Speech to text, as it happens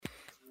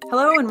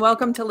Hello and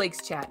welcome to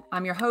Lakes Chat.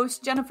 I'm your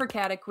host, Jennifer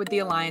Caddick with the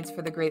Alliance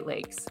for the Great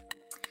Lakes.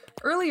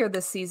 Earlier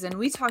this season,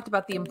 we talked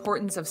about the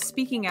importance of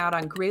speaking out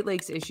on Great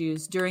Lakes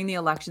issues during the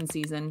election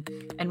season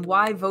and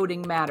why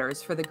voting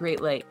matters for the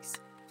Great Lakes.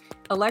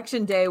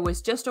 Election day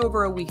was just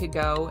over a week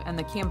ago, and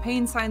the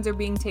campaign signs are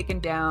being taken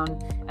down,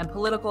 and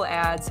political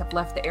ads have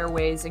left the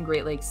airways in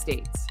Great Lakes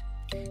states.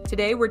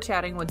 Today, we're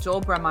chatting with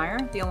Joel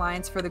Brammeier, the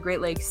Alliance for the Great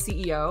Lakes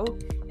CEO,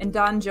 and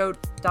Don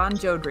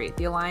Jodrey,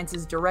 the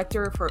Alliance's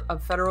Director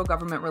of Federal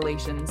Government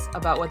Relations,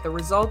 about what the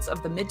results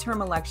of the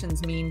midterm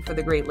elections mean for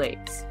the Great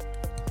Lakes.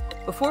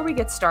 Before we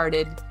get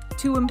started,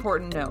 two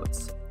important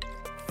notes.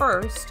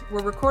 First,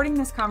 we're recording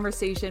this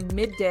conversation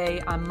midday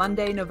on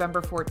Monday,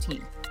 November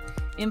 14th.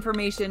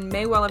 Information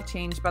may well have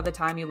changed by the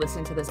time you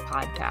listen to this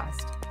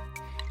podcast.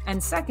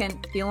 And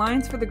second, the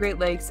Alliance for the Great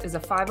Lakes is a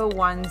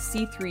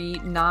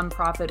 501c3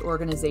 nonprofit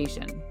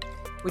organization,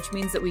 which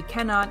means that we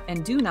cannot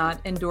and do not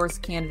endorse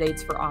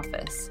candidates for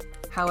office.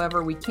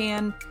 However, we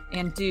can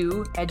and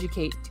do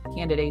educate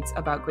candidates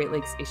about Great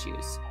Lakes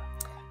issues.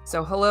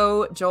 So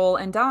hello, Joel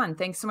and Don.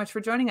 Thanks so much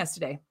for joining us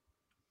today.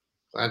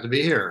 Glad to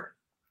be here.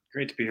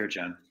 Great to be here,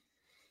 Jen.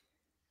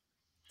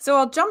 So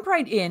I'll jump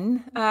right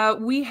in.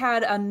 We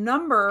had a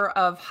number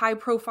of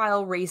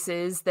high-profile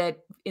races that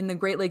in the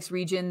Great Lakes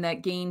region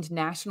that gained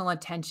national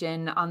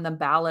attention on the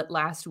ballot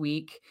last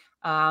week.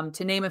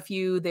 To name a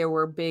few, there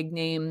were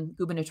big-name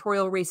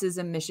gubernatorial races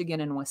in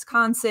Michigan and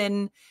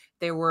Wisconsin.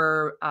 There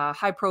were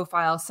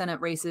high-profile Senate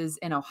races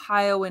in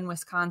Ohio and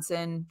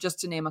Wisconsin, just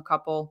to name a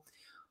couple.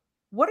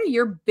 What are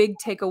your big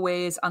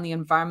takeaways on the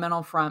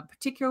environmental front,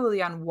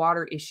 particularly on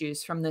water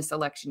issues from this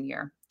election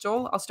year?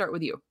 Joel, I'll start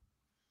with you.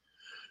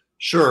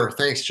 Sure.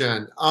 Thanks,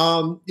 Jen.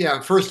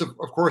 First, of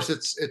course,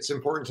 it's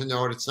important to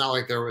note it's not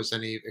like there was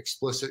any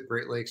explicit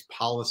Great Lakes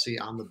policy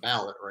on the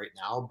ballot right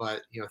now,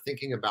 but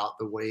thinking about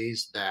the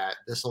ways that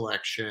this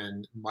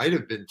election might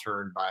have been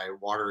turned by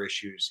water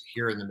issues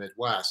here in the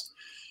Midwest.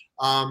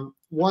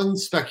 One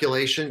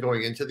speculation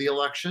going into the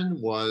election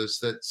was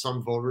that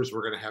some voters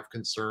were going to have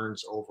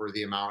concerns over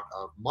the amount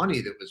of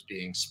money that was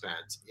being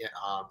spent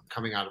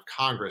coming out of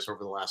Congress over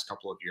the last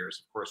couple of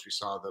years. Of course, we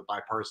saw the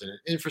bipartisan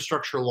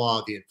infrastructure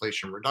law, the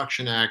Inflation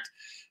Reduction Act,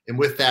 and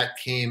with that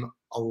came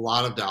a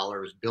lot of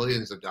dollars,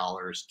 billions of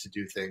dollars, to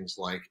do things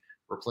like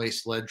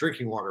replace lead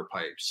drinking water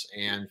pipes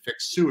and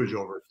fix sewage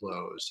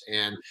overflows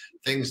and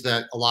things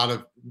that a lot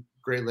of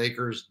Great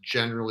Lakers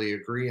generally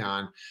agree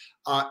on.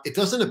 It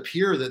doesn't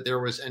appear that there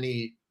was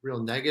any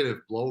real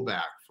negative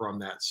blowback from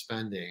that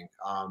spending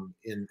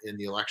in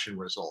the election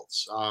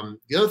results.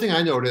 The other thing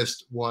I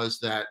noticed was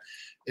that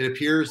it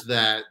appears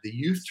that the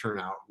youth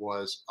turnout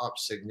was up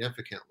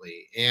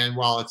significantly. And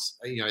while it's,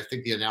 I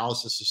think the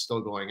analysis is still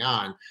going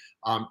on,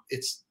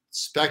 it's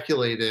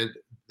speculated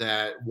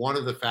that one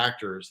of the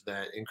factors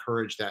that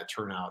encouraged that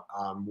turnout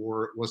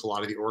was a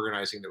lot of the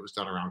organizing that was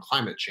done around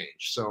climate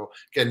change. So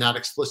again, not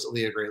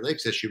explicitly a Great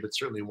Lakes issue, but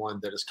certainly one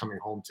that is coming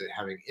home to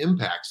having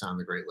impacts on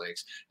the Great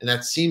Lakes. And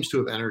that seems to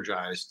have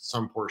energized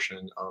some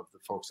portion of the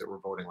folks that were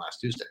voting last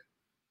Tuesday.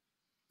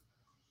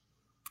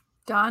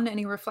 Don,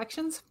 any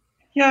reflections?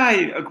 Yeah,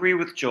 I agree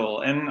with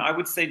Joel. And I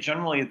would say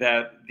generally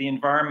that the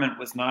environment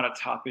was not a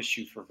top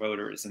issue for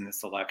voters in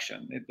this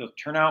election. The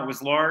turnout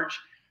was large.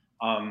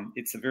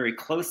 It's a very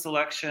close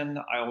election.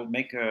 I will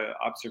make an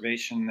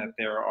observation that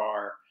there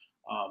are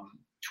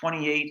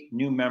 28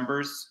 new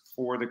members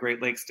for the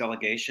Great Lakes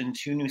delegation,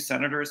 2 new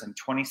senators and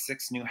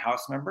 26 new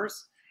House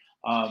members.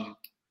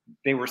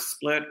 They were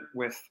split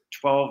with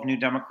 12 new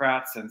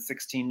Democrats and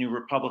 16 new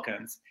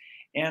Republicans.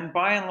 And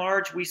by and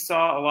large, we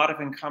saw a lot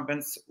of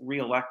incumbents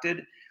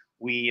reelected.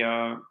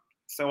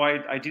 So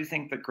I do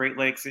think that Great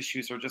Lakes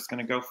issues are just going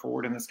to go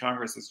forward in this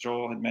Congress. As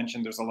Joel had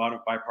mentioned, there's a lot of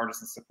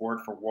bipartisan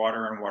support for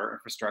water and water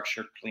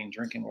infrastructure, clean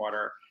drinking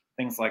water,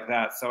 things like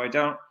that. So I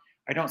don't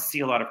see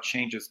a lot of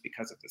changes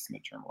because of this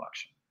midterm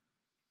election.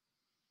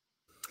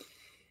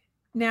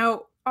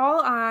 Now,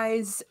 all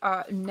eyes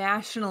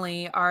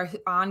nationally are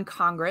on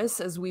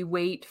Congress as we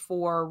wait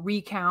for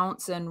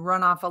recounts and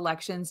runoff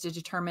elections to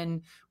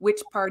determine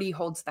which party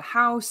holds the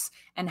House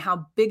and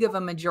how big of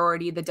a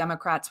majority the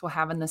Democrats will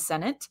have in the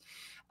Senate.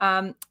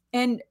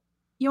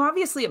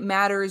 Obviously it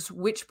matters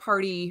which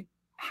party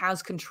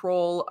has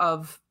control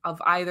of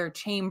either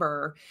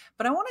chamber,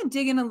 but I want to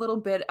dig in a little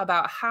bit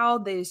about how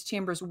these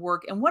chambers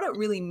work and what it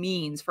really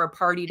means for a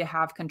party to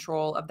have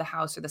control of the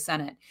House or the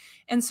Senate.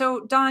 And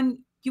so, Don,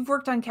 you've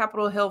worked on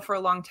Capitol Hill for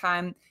a long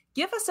time.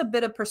 Give us a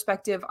bit of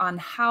perspective on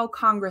how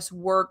Congress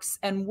works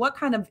and what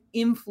kind of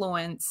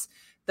influence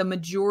the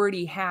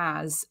majority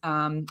has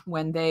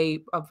when they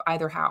of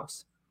either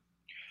house.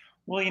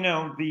 Well,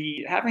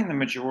 having the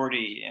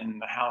majority in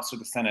the House or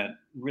the Senate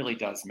really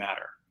does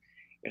matter.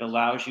 It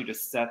allows you to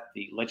set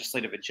the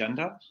legislative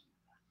agenda.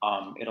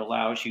 It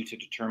allows you to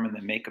determine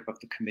the makeup of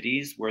the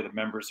committees, where the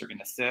members are going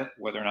to sit,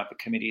 whether or not the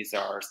committees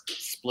are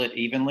split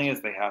evenly,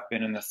 as they have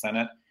been in the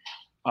Senate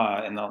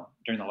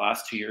during the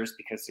last 2 years,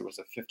 because there was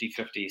a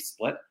 50-50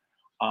 split.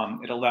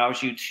 It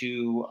allows you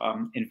to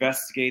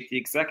investigate the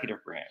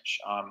executive branch.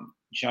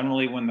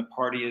 Generally, when the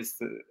party is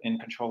in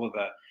control of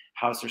the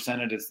House or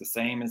Senate is the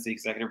same as the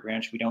executive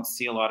branch. We don't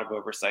see a lot of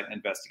oversight and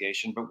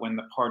investigation, but when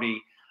the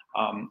party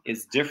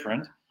is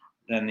different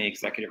than the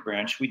executive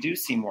branch, we do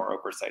see more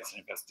oversights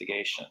and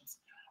investigations.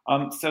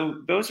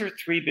 So those are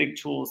three big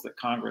tools that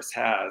Congress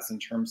has in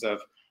terms of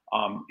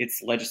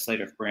its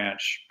legislative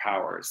branch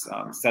powers,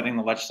 setting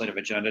the legislative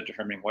agenda,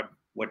 determining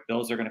what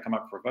bills are going to come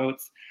up for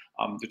votes,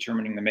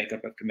 determining the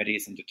makeup of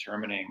committees, and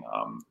determining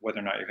whether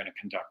or not you're going to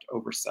conduct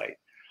oversight.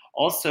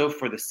 Also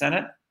for the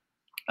Senate,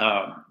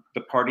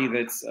 the party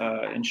that's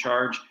in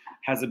charge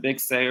has a big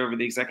say over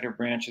the executive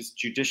branch's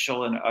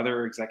judicial and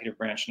other executive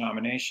branch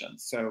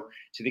nominations. So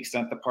to the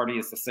extent the party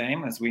is the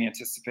same, as we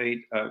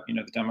anticipate,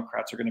 the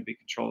Democrats are going to be in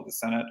control of the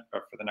Senate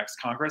for the next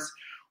Congress,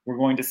 we're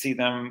going to see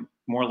them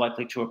more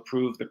likely to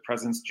approve the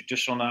president's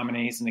judicial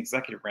nominees and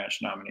executive branch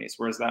nominees,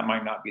 whereas that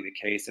might not be the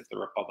case if the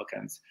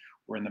Republicans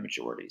were in the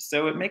majority.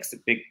 So it makes a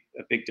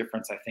big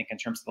difference, I think, in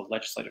terms of the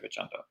legislative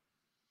agenda.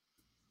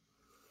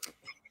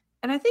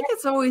 And I think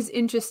it's always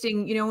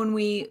interesting, when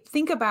we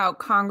think about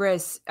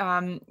Congress,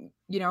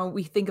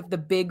 we think of the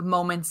big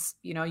moments,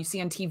 you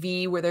see on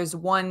TV where there's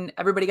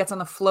everybody gets on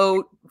the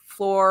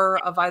floor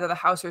of either the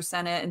House or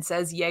Senate and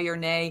says yay or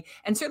nay.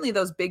 And certainly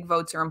those big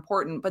votes are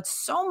important, but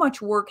so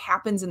much work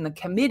happens in the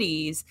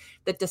committees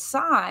that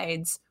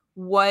decides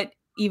what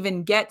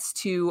even gets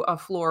to a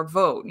floor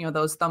vote,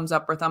 those thumbs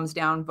up or thumbs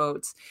down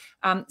votes.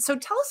 So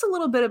tell us a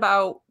little bit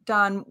about,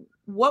 Don,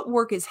 what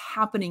work is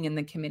happening in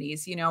the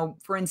committees.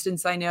 For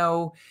instance, I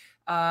know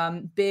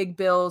big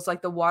bills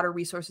like the Water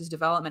Resources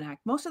Development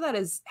Act, most of that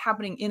is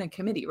happening in a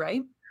committee,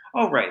 right?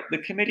 Oh, right. The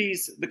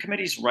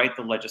committees write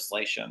the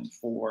legislation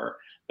for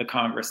the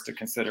Congress to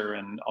consider,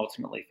 and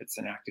ultimately, if it's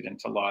enacted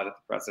into law, that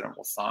the president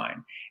will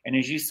sign. And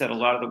as you said, a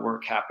lot of the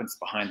work happens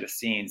behind the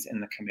scenes in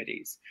the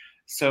committees.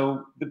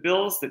 So the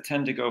bills that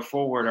tend to go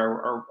forward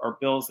are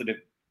bills that have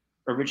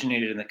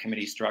originated in the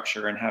committee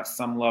structure and have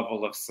some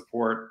level of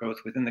support both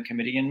within the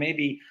committee and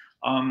maybe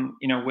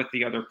with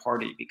the other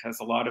party, because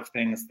a lot of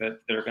things that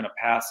they're going to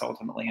pass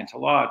ultimately into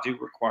law do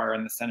require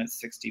in the Senate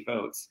 60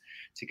 votes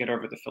to get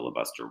over the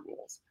filibuster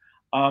rules.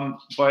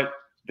 But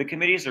the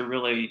committees are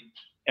really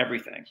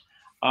everything.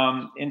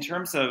 In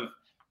terms of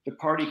the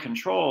party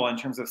control, in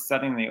terms of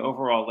setting the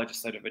overall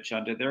legislative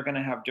agenda, they're going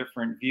to have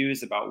different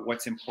views about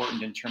what's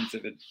important in terms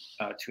of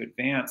to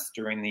advance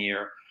during the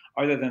year,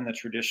 other than the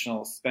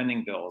traditional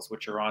spending bills,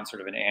 which are on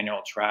sort of an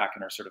annual track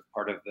and are sort of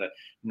part of the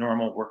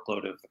normal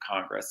workload of the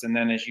Congress. And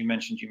then, as you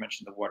mentioned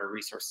the Water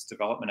Resources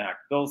Development Act.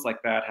 Bills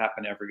like that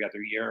happen every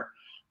other year.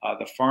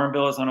 The Farm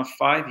Bill is on a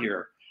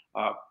 5-year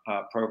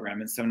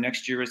program, and so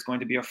next year is going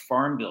to be a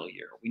Farm Bill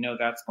year. We know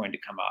that's going to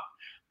come up.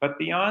 But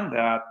beyond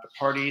that, the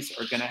parties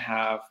are going to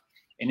have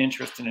an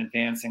interest in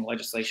advancing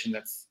legislation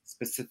that's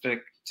specific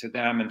to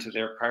them and to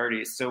their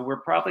priorities. So we're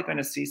probably going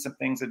to see some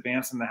things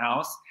advance in the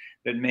House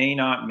that may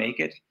not make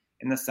it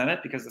in the Senate,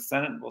 because the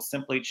Senate will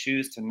simply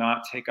choose to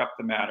not take up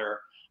the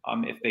matter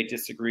if they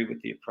disagree with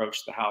the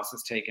approach the House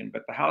has taken.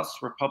 But the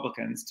House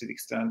Republicans, to the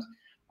extent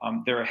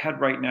they're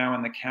ahead right now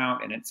in the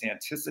count, and it's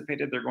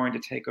anticipated they're going to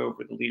take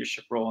over the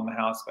leadership role in the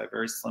House by a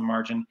very slim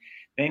margin,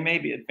 they may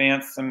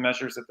advance some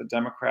measures that the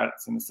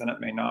Democrats in the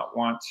Senate may not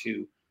want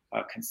to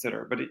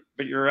consider.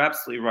 But you're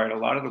absolutely right. A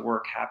lot of the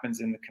work happens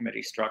in the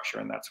committee structure,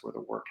 and that's where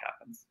the work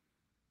happens.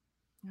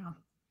 Yeah.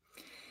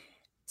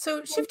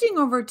 So shifting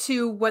over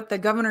to what the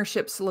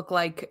governorships look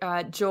like,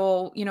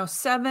 Joel,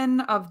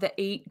 7 of the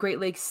 8 Great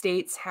Lakes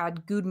states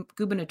had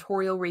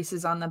gubernatorial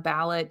races on the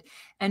ballot,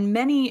 and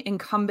many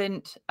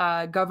incumbent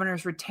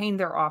governors retained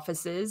their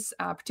offices,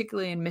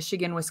 particularly in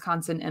Michigan,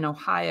 Wisconsin, and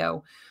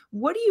Ohio.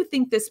 What do you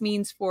think this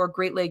means for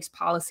Great Lakes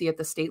policy at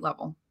the state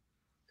level?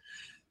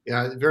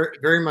 Yeah, very,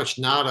 very much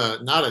not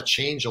a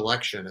change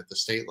election at the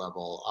state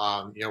level,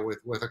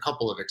 with a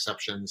couple of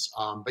exceptions.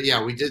 But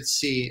yeah, we did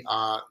see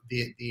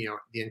the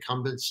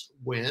incumbents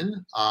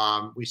win.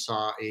 We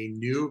saw a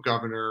new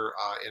governor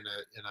in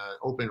an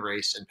open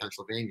race in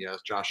Pennsylvania,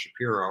 Josh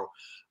Shapiro,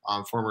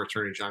 former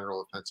Attorney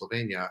General of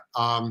Pennsylvania.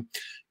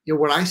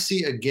 What I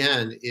see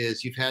again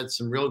is you've had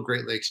some real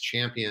Great Lakes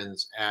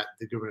champions at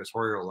the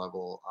gubernatorial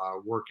level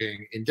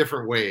working in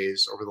different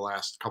ways over the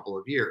last couple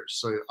of years.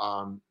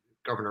 So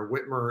Governor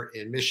Whitmer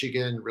in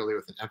Michigan, really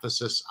with an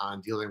emphasis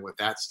on dealing with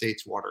that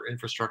state's water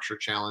infrastructure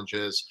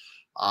challenges.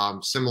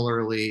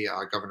 Similarly,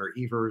 Governor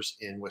Evers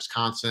in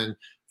Wisconsin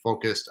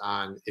focused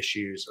on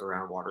issues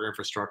around water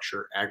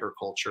infrastructure,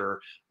 agriculture.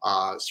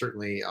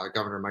 Certainly,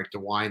 Governor Mike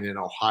DeWine in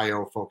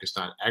Ohio focused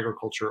on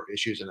agricultural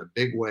issues in a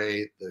big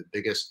way. The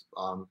biggest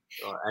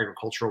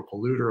agricultural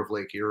polluter of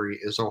Lake Erie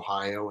is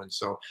Ohio, and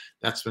so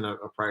that's been a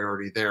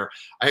priority there.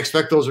 I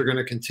expect those are going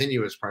to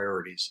continue as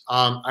priorities.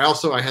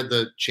 I had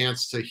the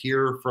chance to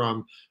hear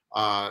from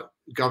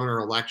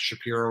Governor-elect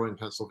Shapiro in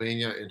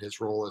Pennsylvania in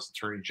his role as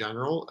Attorney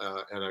General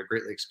at a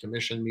Great Lakes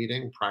Commission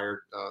meeting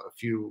a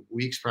few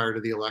weeks prior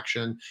to the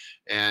election.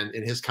 And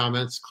in his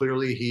comments,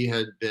 clearly he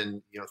had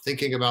been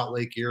thinking about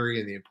Lake Erie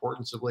and the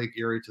importance of Lake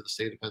Erie to the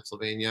state of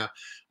Pennsylvania.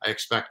 I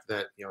expect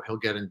that he'll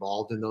get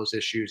involved in those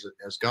issues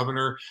as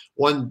governor.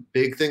 One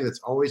big thing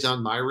that's always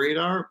on my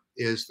radar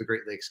is the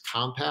Great Lakes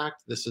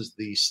Compact. This is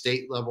the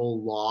state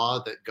level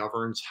law that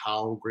governs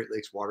how Great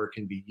Lakes water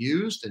can be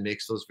used and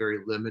makes those very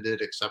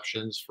limited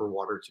exceptions for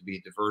water to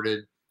be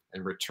diverted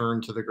and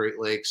returned to the Great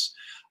Lakes.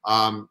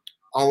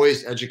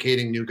 Always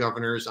educating new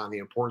governors on the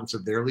importance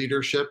of their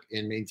leadership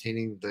in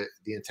maintaining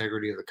the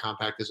integrity of the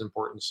compact is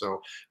important.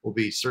 So we'll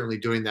be certainly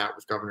doing that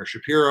with Governor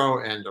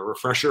Shapiro, and a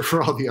refresher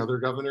for all the other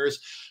governors.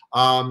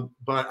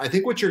 But I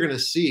think what you're going to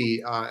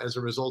see as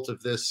a result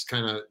of this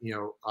kind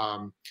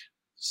of,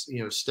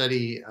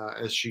 steady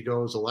as she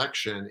goes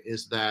election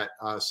is that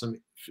some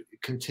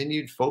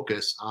continued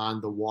focus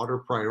on the water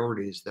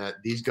priorities that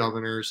these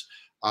governors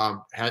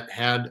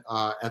had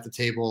at the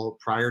table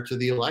prior to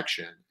the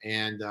election.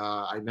 And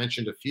I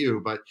mentioned a few,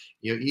 but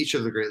each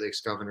of the Great Lakes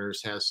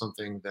governors has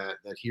something that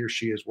he or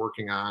she is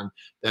working on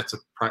that's a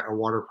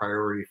water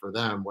priority for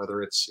them,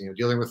 whether it's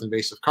dealing with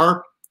invasive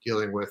carp,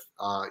 dealing with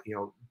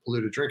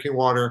polluted drinking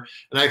water.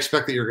 And I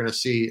expect that you're going to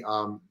see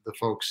the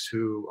folks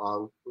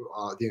who,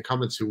 the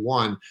incumbents who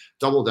won,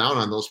 double down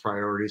on those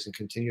priorities and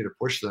continue to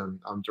push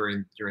them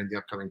during the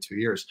upcoming 2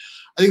 years.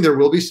 I think there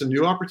will be some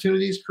new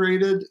opportunities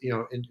created,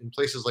 in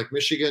places like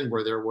Michigan,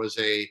 where there was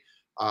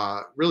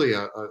really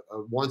a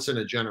once in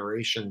a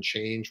generation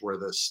change where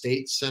the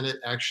state Senate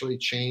actually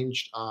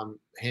changed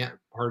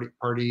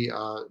party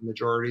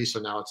majority. So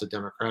now it's a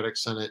Democratic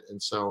Senate.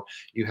 And so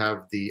you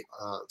have the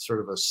sort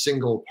of a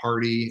single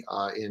party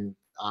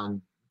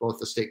on both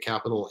the state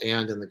capitol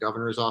and in the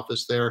governor's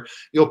office there.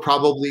 You'll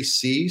probably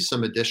see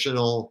some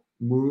additional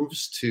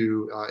moves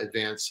to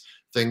advance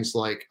things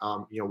like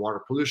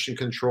water pollution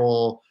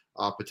control,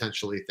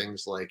 potentially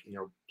things like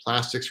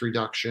plastics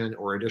reduction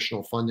or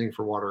additional funding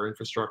for water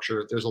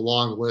infrastructure. There's a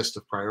long list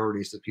of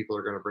priorities that people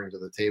are going to bring to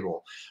the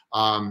table.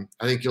 I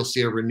think you'll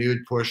see a renewed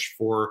push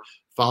for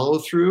follow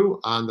through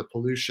on the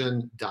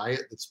pollution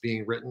diet that's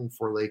being written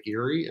for Lake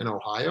Erie in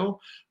Ohio.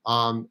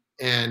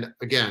 And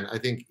again, I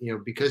think,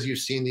 because you've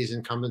seen these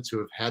incumbents who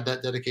have had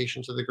that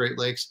dedication to the Great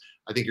Lakes,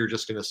 I think you're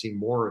just going to see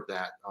more of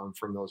that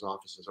from those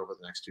offices over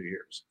the next 2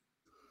 years.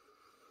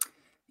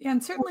 Yeah,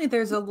 and certainly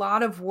there's a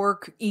lot of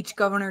work each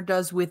governor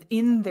does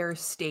within their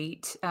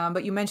state.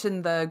 But you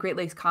mentioned the Great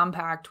Lakes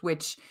Compact,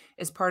 which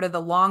is part of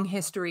the long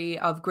history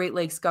of Great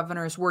Lakes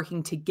governors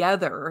working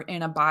together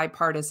in a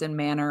bipartisan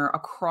manner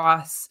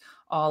across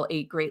all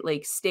 8 Great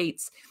Lakes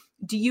states.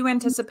 Do you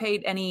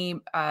anticipate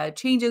any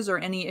changes or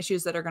any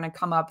issues that are going to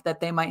come up that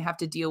they might have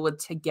to deal with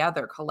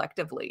together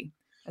collectively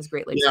as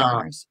Great Lakes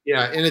governors?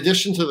 Yeah. In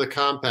addition to the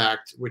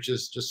compact, which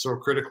is just so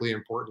critically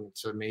important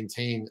to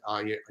maintain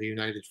a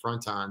united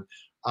front on,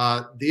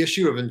 the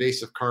issue of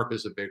invasive carp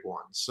is a big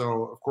one.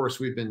 So, of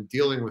course, we've been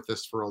dealing with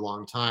this for a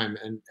long time.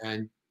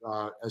 And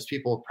as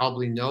people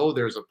probably know,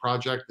 there's a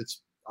project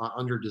that's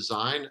under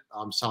design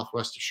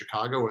southwest of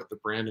Chicago at the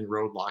Brandon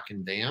Road Lock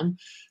and Dam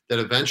that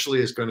eventually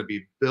is going to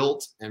be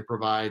built and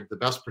provide the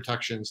best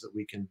protections that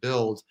we can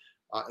build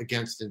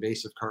against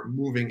invasive carp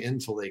moving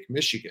into Lake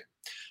Michigan.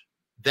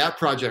 That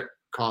project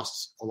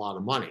costs a lot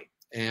of money.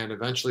 And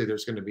eventually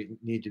there's going to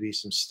need to be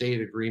some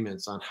state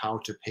agreements on how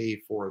to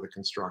pay for the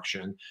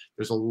construction.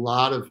 There's a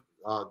lot of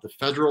the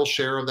federal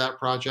share of that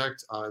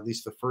project, at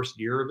least the first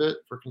year of it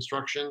for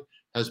construction,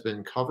 has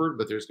been covered,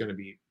 but there's going to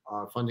be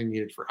funding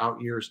needed for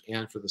out years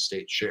and for the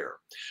state share.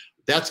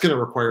 That's going to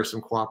require some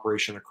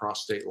cooperation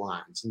across state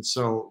lines. And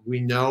so we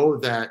know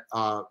that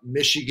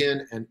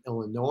Michigan and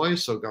Illinois,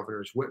 so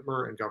Governors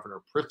Whitmer and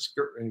Governor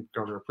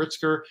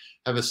Pritzker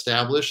have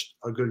established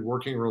a good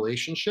working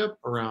relationship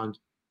around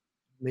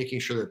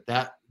making sure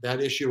that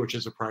issue, which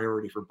is a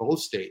priority for both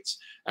states,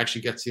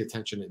 actually gets the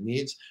attention it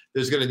needs.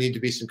 There's going to need to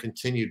be some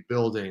continued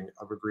building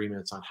of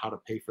agreements on how to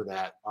pay for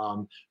that,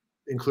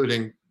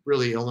 including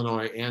really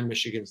Illinois and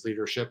Michigan's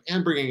leadership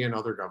and bringing in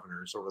other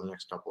governors over the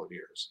next couple of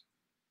years.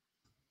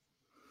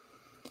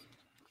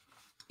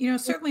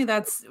 Certainly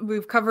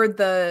we've covered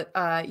the,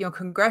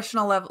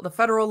 congressional level, the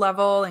federal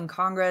level in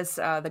Congress,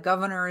 the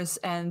governors,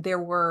 and there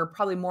were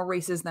probably more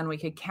races than we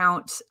could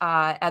count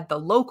at the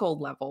local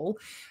level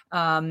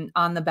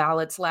on the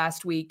ballots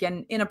last week.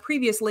 And in a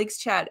previous Lakes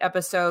Chat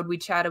episode, we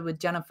chatted with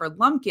Jennifer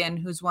Lumpkin,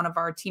 who's one of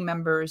our team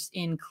members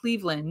in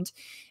Cleveland.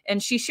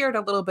 And she shared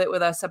a little bit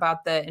with us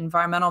about the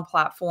environmental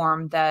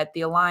platform that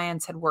the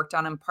Alliance had worked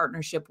on in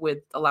partnership with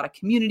a lot of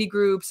community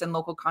groups and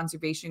local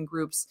conservation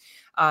groups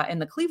in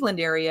the Cleveland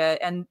area.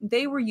 And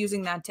they were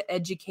using that to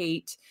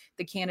educate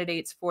the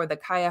candidates for the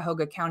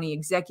Cuyahoga County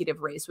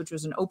executive race, which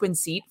was an open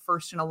seat,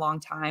 first in a long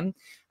time.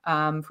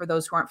 For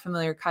those who aren't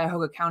familiar,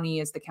 Cuyahoga County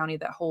is the county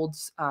that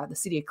holds the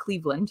city of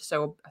Cleveland.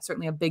 So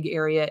certainly a big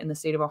area in the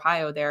state of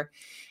Ohio there.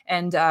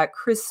 And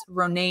Chris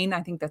Ronayne,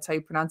 I think that's how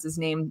you pronounce his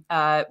name,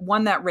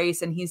 won that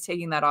race, and he's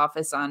taking that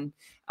office on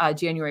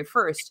January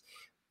 1st.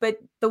 but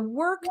the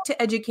work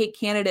to educate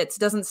candidates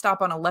doesn't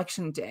stop on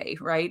election day,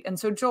 right? And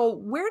so, Joel,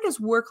 where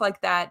does work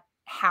like that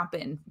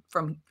happen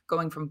from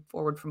going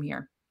forward from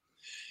here?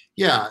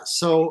 Yeah,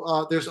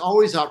 so there's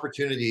always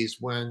opportunities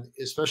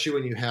especially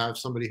when you have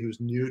somebody who's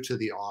new to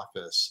the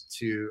office,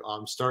 to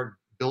start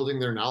building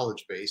their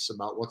knowledge base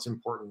about what's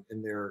important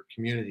in their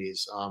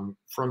communities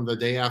from the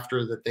day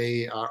after that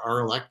they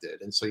are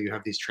elected. And so you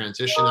have these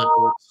transition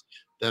efforts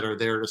that are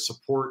there to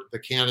support the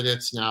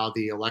candidates now,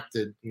 the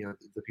elected,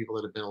 the people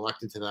that have been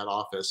elected to that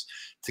office,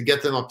 to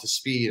get them up to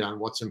speed on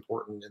what's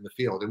important in the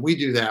field. And we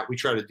do that. We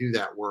try to do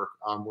that work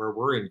where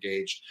we're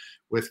engaged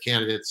with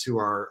candidates who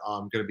are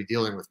going to be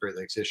dealing with Great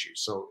Lakes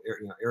issues. So,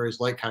 areas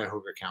like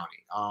Cuyahoga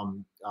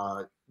County,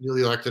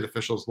 newly elected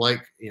officials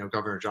like,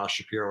 Governor Josh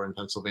Shapiro in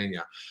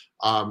Pennsylvania,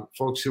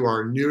 folks who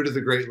are new to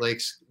the Great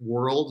Lakes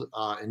world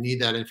and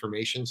need that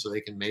information so they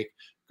can make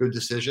good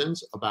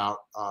decisions about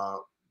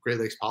Great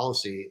Lakes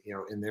policy,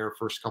 in their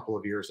first couple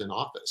of years in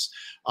office.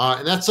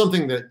 And that's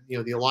something that,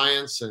 the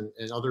Alliance and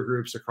other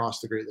groups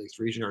across the Great Lakes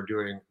region are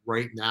doing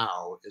right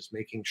now, is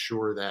making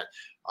sure that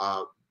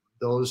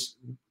those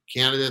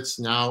candidates,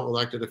 now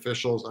elected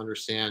officials,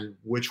 understand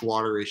which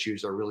water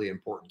issues are really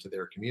important to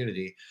their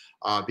community.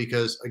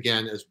 Because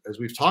again, as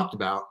we've talked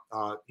about,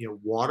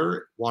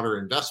 water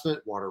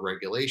investment, water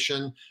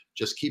regulation,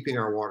 just keeping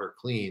our water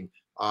clean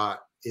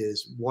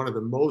is one of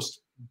the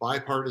most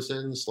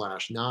bipartisan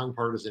 /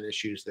 nonpartisan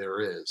issues there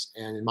is.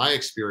 And in my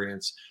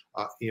experience,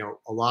 a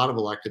lot of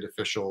elected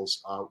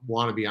officials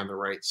want to be on the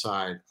right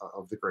side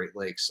of the Great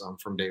Lakes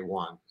from day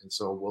one. And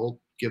so we'll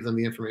give them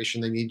the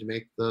information they need to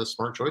make the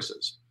smart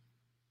choices.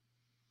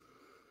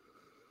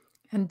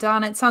 And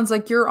Don, it sounds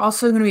like you're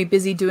also going to be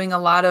busy doing a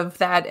lot of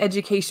that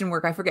education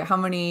work. I forget how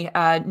many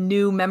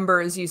new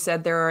members you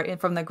said there are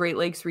from the Great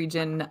Lakes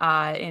region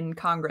in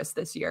Congress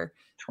this year.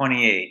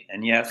 28.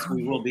 And yes,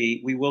 we will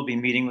be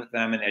meeting with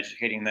them and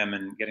educating them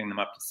and getting them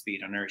up to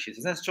speed on our issues.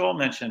 And as Joel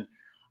mentioned,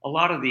 a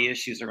lot of the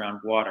issues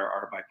around water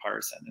are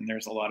bipartisan, and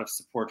there's a lot of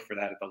support for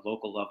that at the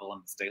local level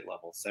and the state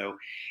level. So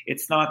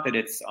it's not that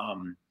it's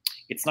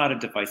not a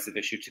divisive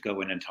issue to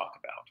go in and talk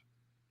about.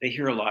 They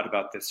hear a lot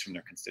about this from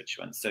their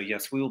constituents. So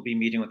yes, we will be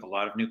meeting with a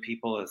lot of new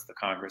people as the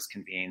Congress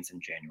convenes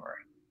in January.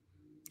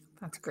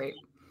 That's great.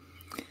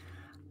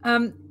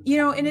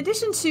 In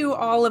addition to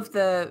all of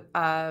the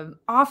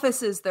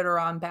offices that are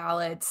on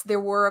ballots, there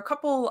were a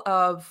couple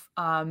of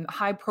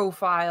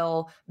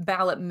high-profile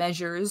ballot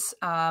measures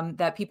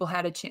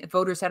that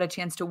voters had a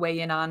chance to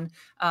weigh in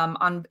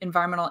on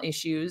environmental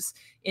issues.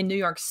 In New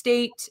York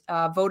State,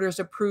 voters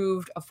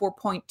approved a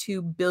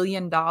 $4.2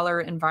 billion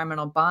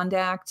Environmental Bond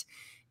Act.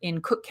 In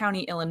Cook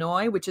County,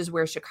 Illinois, which is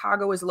where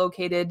Chicago is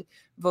located,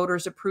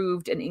 voters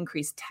approved an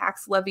increased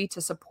tax levy to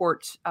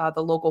support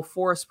the local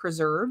forest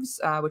preserves,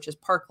 which is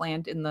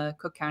parkland in the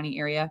Cook County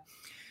area.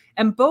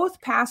 And both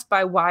passed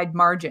by wide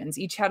margins.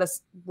 Each had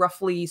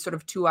roughly sort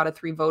of 2 out of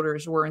 3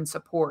 voters were in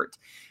support.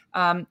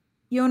 In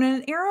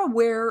an era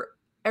where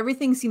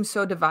everything seems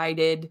so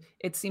divided,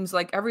 it seems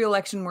like every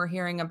election we're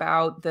hearing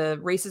about, the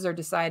races are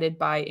decided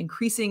by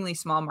increasingly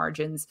small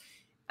margins.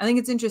 I think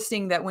it's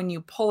interesting that when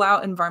you pull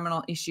out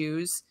environmental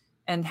issues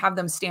and have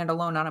them stand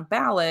alone on a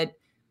ballot,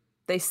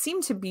 they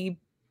seem to be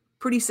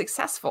pretty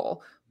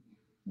successful.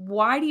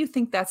 Why do you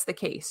think that's the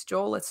case?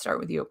 Joel, let's start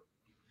with you.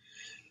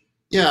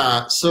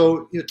 Yeah,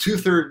 so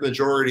 2/3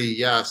 majority,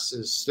 yes,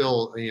 is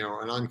still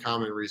an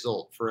uncommon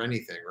result for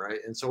anything, right?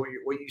 And so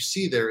what you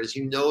see there is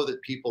that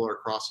people are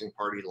crossing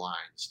party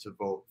lines to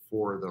vote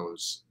for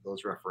those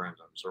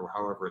referendums, or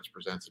however it's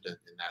presented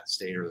in that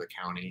state or the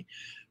county.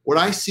 What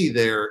I see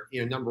there,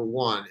 number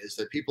one, is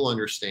that people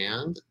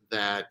understand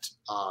that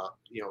a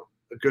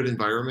good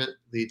environment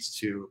leads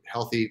to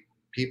healthy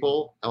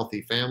people,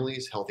 healthy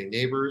families, healthy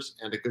neighbors,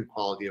 and a good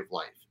quality of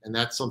life. And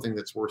that's something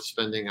that's worth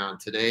spending on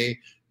today,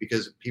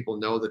 because people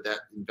know that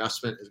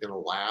investment is going to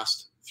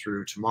last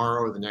through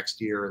tomorrow, the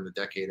next year, and the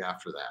decade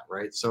after that,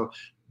 right? So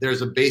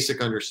there's a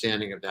basic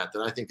understanding of that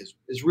I think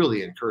is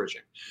really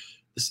encouraging.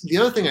 The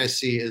other thing I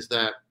see is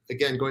that,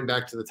 again, going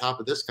back to the top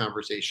of this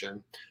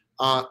conversation,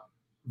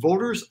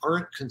 voters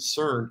aren't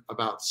concerned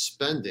about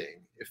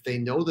spending if they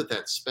know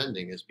that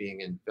spending is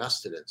being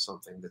invested in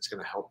something that's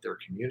going to help their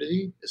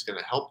community, is going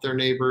to help their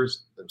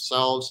neighbors,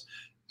 themselves,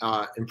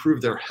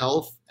 improve their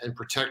health, and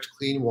protect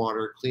clean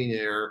water, clean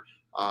air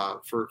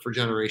for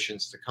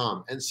generations to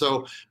come. And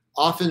so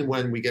often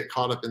when we get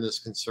caught up in this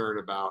concern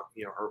about,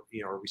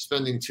 are we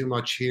spending too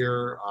much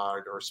here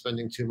or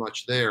spending too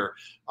much there?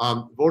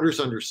 Voters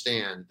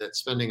understand that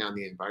spending on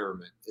the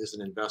environment is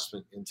an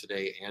investment in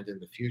today and in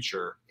the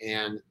future,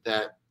 and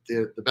that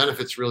the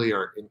benefits really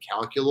are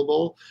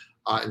incalculable.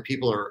 And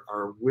people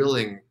are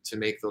willing to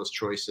make those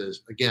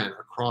choices, again,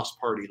 across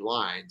party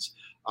lines,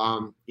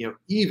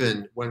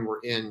 even when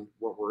we're in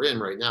what we're in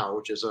right now,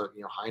 which is a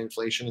high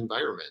inflation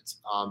environment.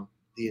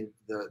 The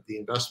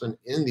investment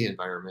in the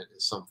environment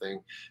is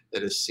something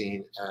that is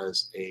seen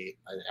as an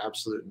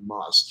absolute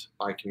must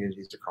by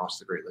communities across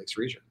the Great Lakes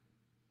region.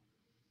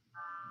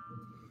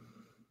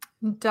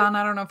 Don,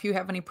 I don't know if you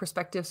have any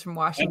perspectives from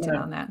Washington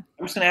on that.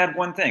 I'm just going to add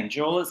one thing.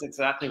 Joel is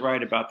exactly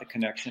right about the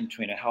connection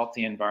between a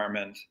healthy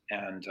environment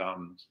and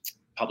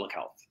public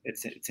health.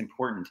 It's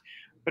important,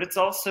 but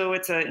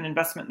it's an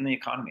investment in the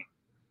economy.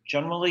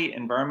 Generally,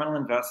 environmental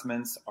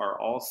investments are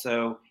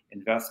also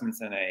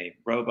investments in a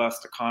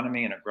robust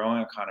economy and a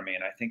growing economy,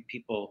 and I think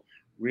people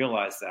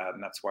realize that,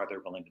 and that's why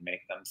they're willing to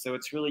make them. So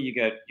it's really you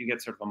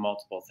get sort of a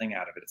multiple thing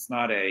out of it. It's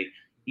not a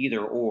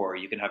either or.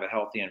 You can have a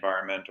healthy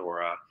environment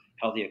or a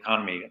healthy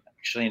economy.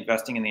 Actually,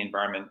 investing in the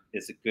environment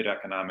pays good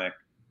economic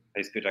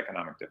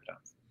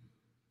dividends.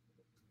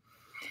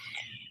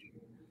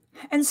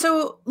 And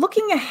so,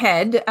 looking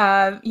ahead,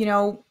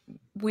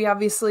 we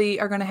obviously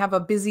are going to have a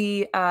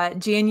busy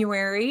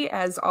January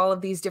as all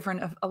of these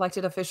different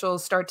elected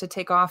officials start to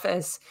take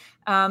office.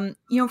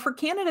 For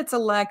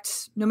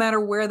candidates-elect, no matter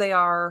where they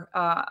are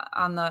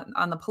on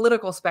the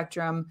political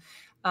spectrum,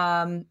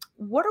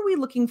 what are we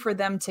looking for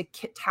them to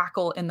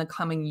tackle in the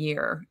coming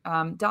year?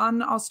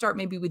 Don, I'll start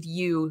maybe with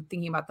you,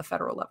 thinking about the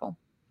federal level.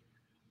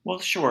 Well,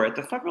 sure. At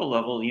the federal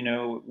level,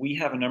 we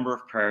have a number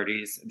of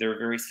priorities. They're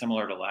very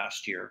similar to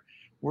last year.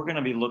 We're going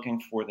to be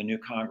looking for the new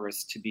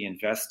Congress to be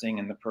investing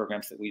in the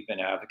programs that we've been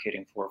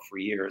advocating for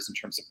years in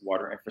terms of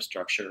water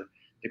infrastructure,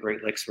 the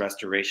Great Lakes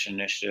Restoration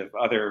Initiative,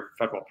 other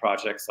federal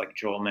projects like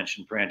Joel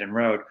mentioned, Brandon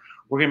Road.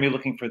 We're going to be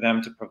looking for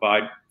them to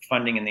provide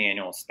funding in the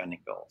annual spending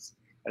bills,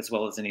 as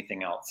well as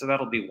anything else. So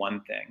that'll be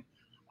one thing.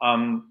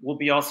 We'll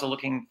be also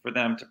looking for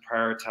them to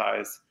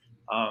prioritize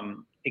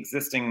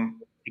existing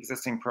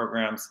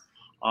programs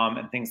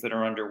and things that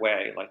are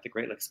underway, like the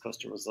Great Lakes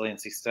Coastal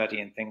Resiliency Study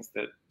and things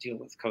that deal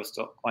with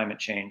coastal climate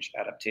change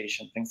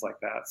adaptation, things like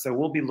that. So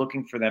we'll be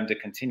looking for them to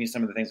continue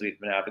some of the things we've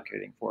been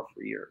advocating for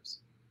years.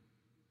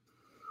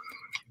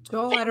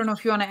 Joel, I don't know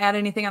if you want to add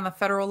anything on the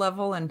federal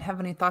level and have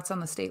any thoughts on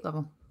the state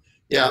level.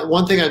 Yeah,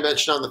 one thing I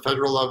mentioned on the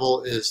federal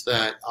level is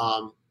that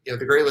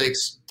the Great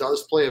Lakes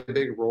does play a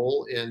big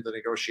role in the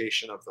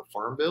negotiation of the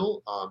Farm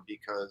Bill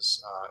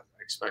because I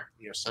expect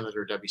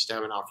Senator Debbie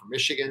Stabenow from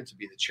Michigan to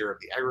be the chair of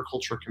the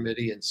Agriculture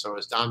Committee, and so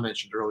as Don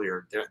mentioned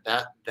earlier,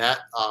 that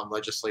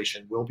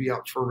legislation will be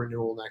up for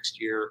renewal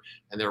next year,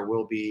 and there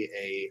will be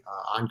a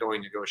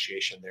ongoing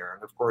negotiation there.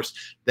 And of course,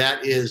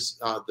 that is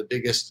the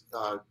biggest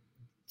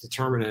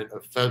determinant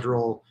of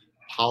federal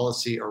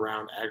policy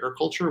around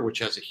agriculture, which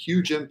has a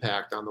huge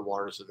impact on the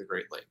waters of the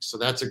Great Lakes. So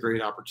that's a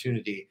great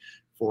opportunity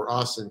for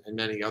us and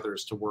many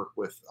others to work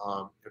with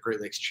the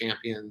Great Lakes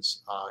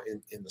champions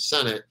in the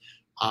Senate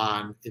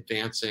on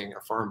advancing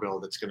a farm bill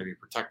that's going to be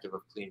protective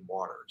of clean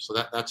water. So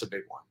that's a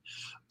big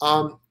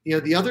one.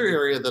 The other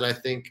area that I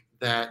think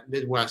that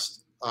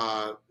Midwest,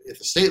 at the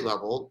state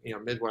level,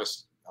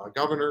 Midwest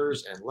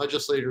governors and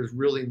legislators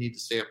really need to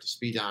stay up to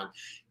speed on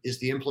is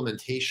the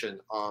implementation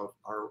of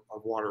our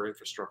water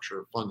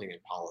infrastructure funding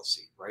and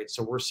policy, right?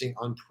 So we're seeing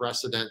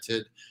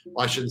unprecedented,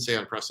 well, I shouldn't say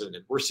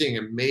unprecedented, we're seeing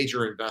a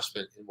major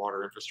investment in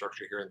water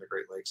infrastructure here in the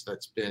Great Lakes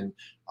that's been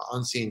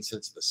unseen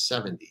since the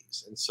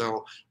 70s. And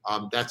so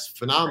that's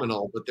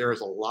phenomenal, but there is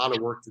a lot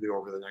of work to do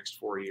over the next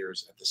 4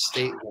 years at the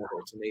state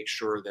level to make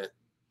sure that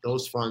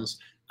those funds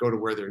go to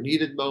where they're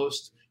needed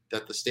most,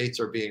 that the states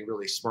are being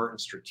really smart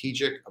and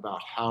strategic about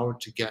how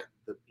to get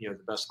the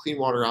best clean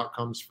water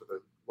outcomes for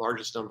the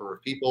largest number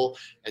of people,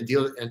 and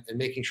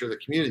making sure the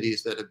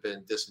communities that have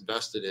been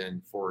disinvested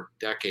in for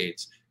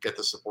decades get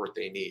the support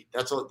they need.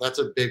 That's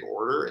a big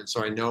order, and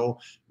so I know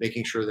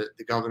making sure that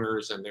the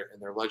governors and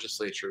their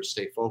legislatures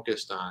stay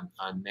focused on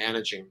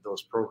managing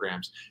those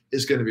programs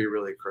is going to be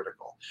really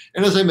critical.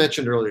 And as I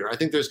mentioned earlier, I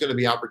think there's going to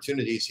be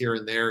opportunities here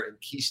and there in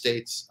key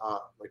states,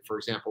 like for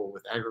example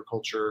with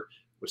agriculture,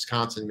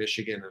 Wisconsin,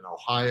 Michigan, and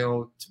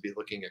Ohio, to be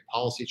looking at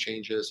policy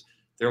changes.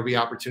 There will be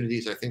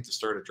opportunities, I think, to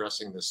start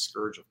addressing this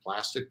scourge of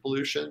plastic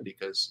pollution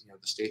because the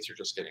states are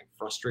just getting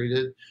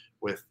frustrated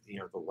with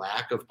the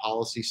lack of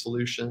policy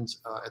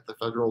solutions at the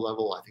federal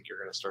level. I think you're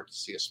going to start to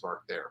see a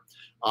spark there,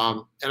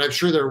 and I'm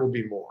sure there will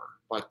be more.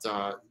 But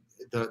the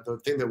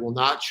thing that will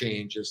not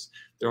change is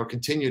there will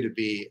continue to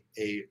be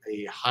a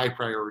high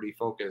priority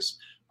focus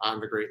on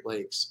the Great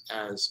Lakes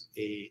as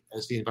the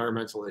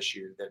environmental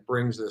issue that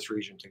brings this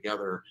region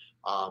together,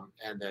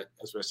 and that,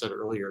 as I said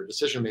earlier,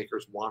 decision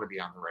makers want to be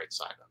on the right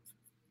side of.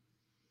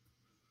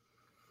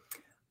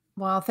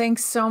 Well,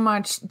 thanks so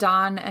much,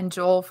 Don and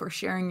Joel, for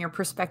sharing your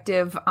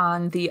perspective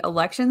on the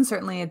election.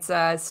 Certainly, it's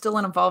still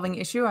an evolving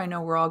issue. I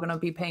know we're all going to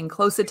be paying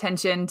close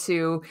attention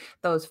to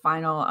those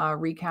final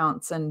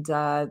recounts and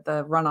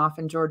the runoff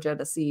in Georgia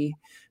to see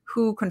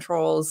who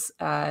controls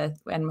and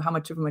how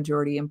much of a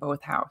majority in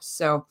both houses.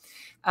 So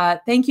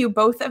thank you,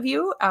 both of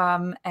you,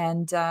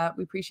 and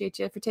we appreciate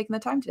you for taking the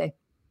time today.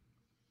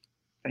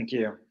 Thank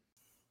you.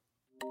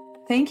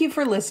 Thank you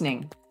for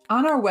listening.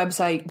 On our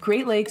website,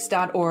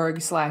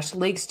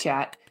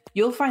 greatlakes.org/lakeschat,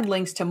 you'll find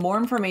links to more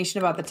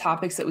information about the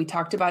topics that we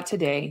talked about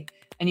today,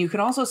 and you can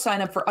also sign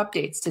up for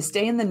updates to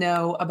stay in the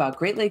know about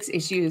Great Lakes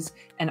issues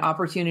and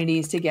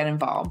opportunities to get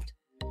involved.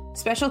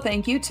 Special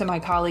thank you to my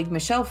colleague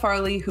Michelle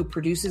Farley, who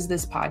produces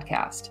this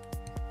podcast.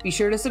 Be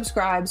sure to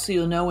subscribe so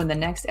you'll know when the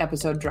next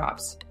episode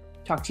drops.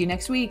 Talk to you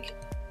next week.